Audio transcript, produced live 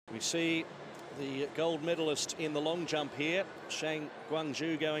see the gold medalist in the long jump here, SHANG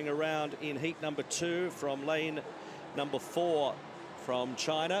Guangxu, going around in heat number 2 from lane number 4 from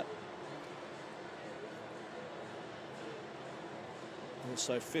China.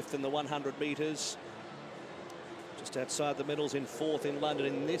 Also 5th in the 100 metres. Just outside the medals in 4th in London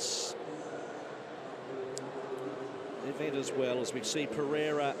in this event as well, as we see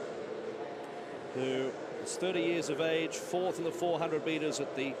PEREIRA, who is 30 years of age, 4th in the 400 metres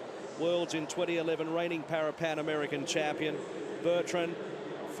at the Worlds in 2011, reigning Pan American champion. BERTRAND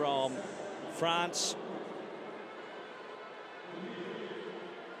from France,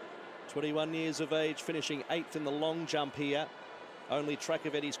 21 years of age, finishing 8th in the long jump here. Only track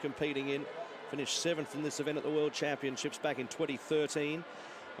event he's competing in. Finished 7th in this event at the World Championships back in 2013.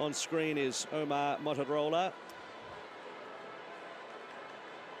 On screen is Omar MONTEROLA.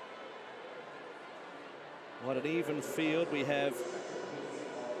 What an even field we have.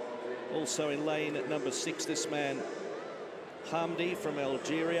 Also in lane at number 6, this man, HAMDI from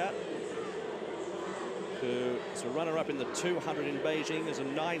Algeria, who is a runner-up in the 200 in Beijing as a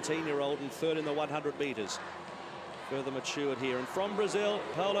 19-year-old and 3rd in the 100 metres. Further matured here. And from Brazil,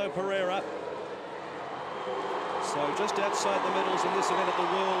 Paulo PEREIRA. So just outside the medals in this event at the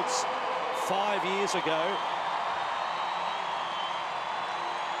Worlds 5 years ago.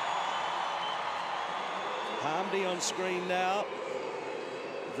 HAMDI on screen now,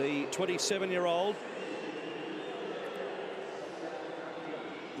 the 27-year-old,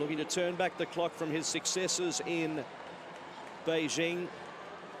 looking to turn back the clock from his successes in Beijing.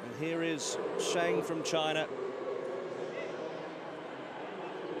 And here is SHANG from China.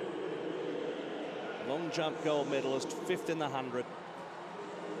 Long jump gold medalist, 5th in the 100.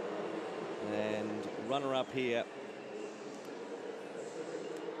 And runner-up here,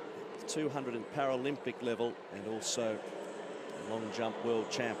 200 and Paralympic level, and also long jump world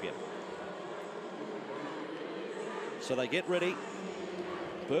champion. So they get ready.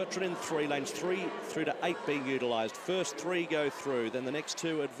 BERTRAND in 3 lanes, 3 through to 8 being utilised. First 3 go through, then the next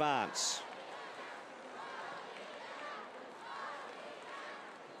 2 advance.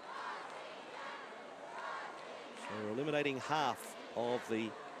 So we're eliminating half of the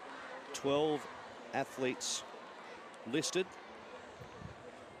 12 athletes listed.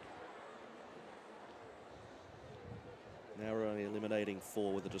 Now we're only eliminating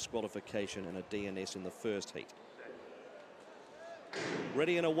 4 with a disqualification and a DNS in the first heat.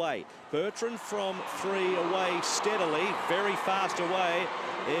 Ready and away. BERTRAND from 3 away steadily, very fast away,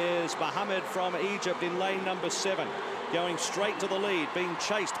 is MOHAMED from Egypt in lane number 7. Going straight to the lead, being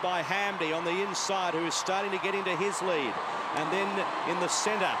chased by HAMDI on the inside, who is starting to get into his lead. And then in the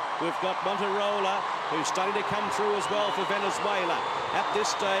centre, we've got MONTEROLA, who's starting to come through as well for Venezuela. At this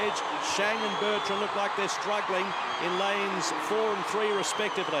stage, SHANG and BERTRAND look like they're struggling in lanes 4 and 3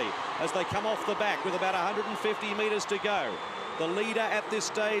 respectively, as they come off the back with about 150 metres to go. The leader at this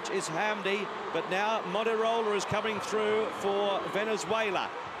stage is HAMDI, but now MONTEROLA is coming through for Venezuela.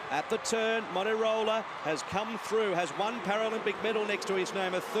 At the turn, MONTEROLA has come through, has 1 Paralympic medal next to his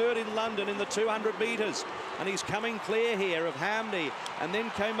name, a 3rd in London in the 200 metres. And he's coming clear here of HAMDI. And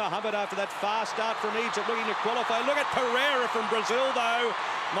then came MOHAMED after that fast start from Egypt, looking to qualify. Look at PEREIRA from Brazil, though.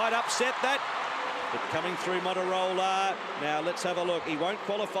 Might upset that. But coming through MONTEROLA. Now, let's have a look. He won't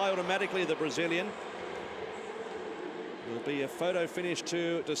qualify automatically, the Brazilian. Will be a photo finish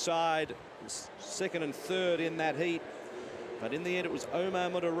to decide 2nd and 3rd in that heat. But in the end, it was Omar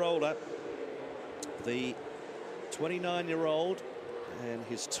MONTEROLA, the 29-year-old, and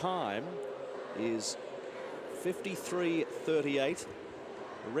his time is 53:38,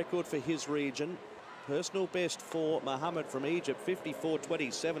 a record for his region. Personal best for MOHAMED from Egypt,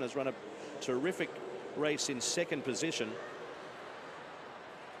 54:27, has run a terrific race in 2nd position.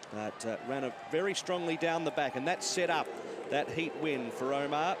 But ran it very strongly down the back, and that set up that heat win for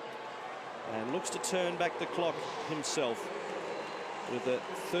Omar, and looks to turn back the clock himself with a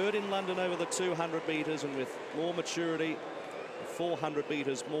 3rd in London over the 200 metres, and with more maturity, 400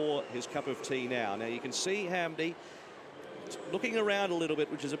 metres more his cup of tea now. Now you can see HAMDI looking around a little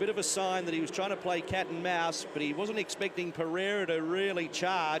bit, which is a bit of a sign that he was trying to play cat and mouse, but he wasn't expecting PEREIRA to really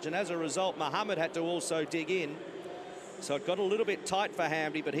charge, and as a result, MOHAMED had to also dig in. So it got a little bit tight for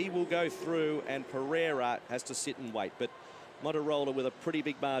HAMDI, but he will go through, and PEREIRA has to sit and wait. But MONTEROLA with a pretty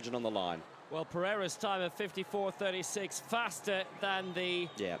big margin on the line. Well, PEREIRA's time of 54:36, faster than the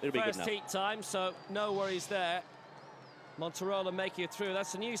first heat time, so no worries there. MONTEROLA making it through.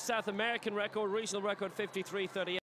 That's a new South American record, regional record 53:38.